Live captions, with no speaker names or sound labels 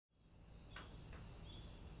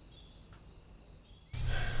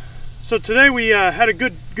So today we had a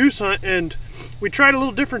good goose hunt, and we tried a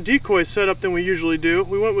little different decoy setup than we usually do.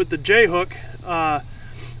 We went with the J hook.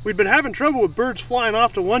 We'd been having trouble with birds flying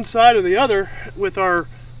off to one side or the other with our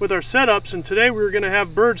setups, and today we were going to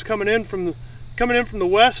have birds coming in from the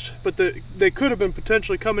west, but they could have been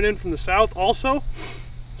potentially coming in from the south also.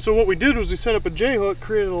 So what we did was we set up a J hook,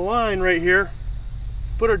 created a line right here,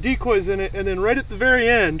 put our decoys in it, and then right at the very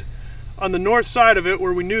end, on the north side of it,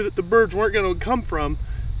 where we knew that the birds weren't going to come from,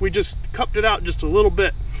 we just cupped it out just a little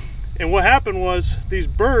bit. And what happened was these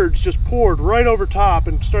birds just poured right over top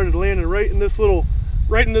and started landing right in this little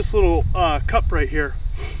cup right here.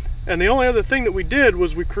 And the only other thing that we did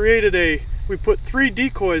was we put 3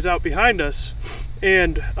 decoys out behind us,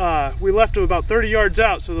 and we left them about 30 yards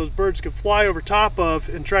out so those birds could fly over top of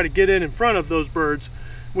and try to get in front of those birds.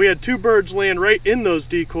 We had 2 birds land right in those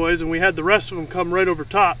decoys, and we had the rest of them come right over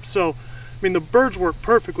top. So I mean, the birds worked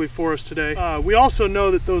perfectly for us today. We also know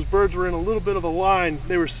that those birds were in a little bit of a line.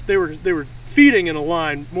 They were feeding in a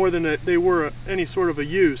line more than they were any sort of a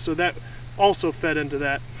U, so that also fed into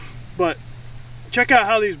that. But check out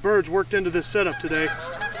how these birds worked into this setup today.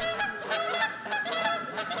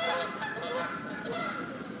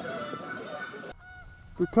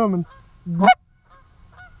 They're coming.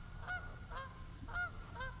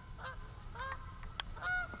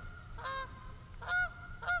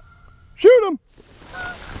 Shoot them!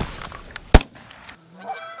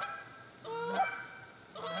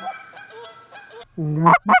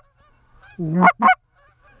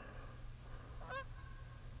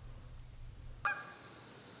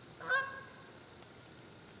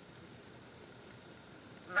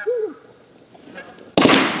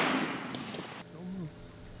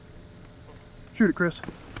 Shoot it, Chris.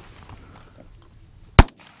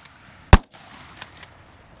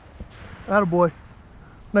 Attaboy.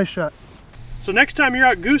 Nice shot. So next time you're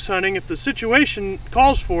out goose hunting, if the situation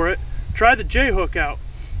calls for it, try the J hook out.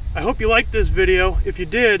 I hope you liked this video. If you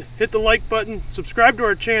did, hit the like button, subscribe to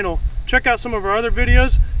our channel, check out some of our other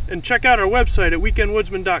videos, and check out our website at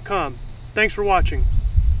weekendwoodsman.com. Thanks for watching.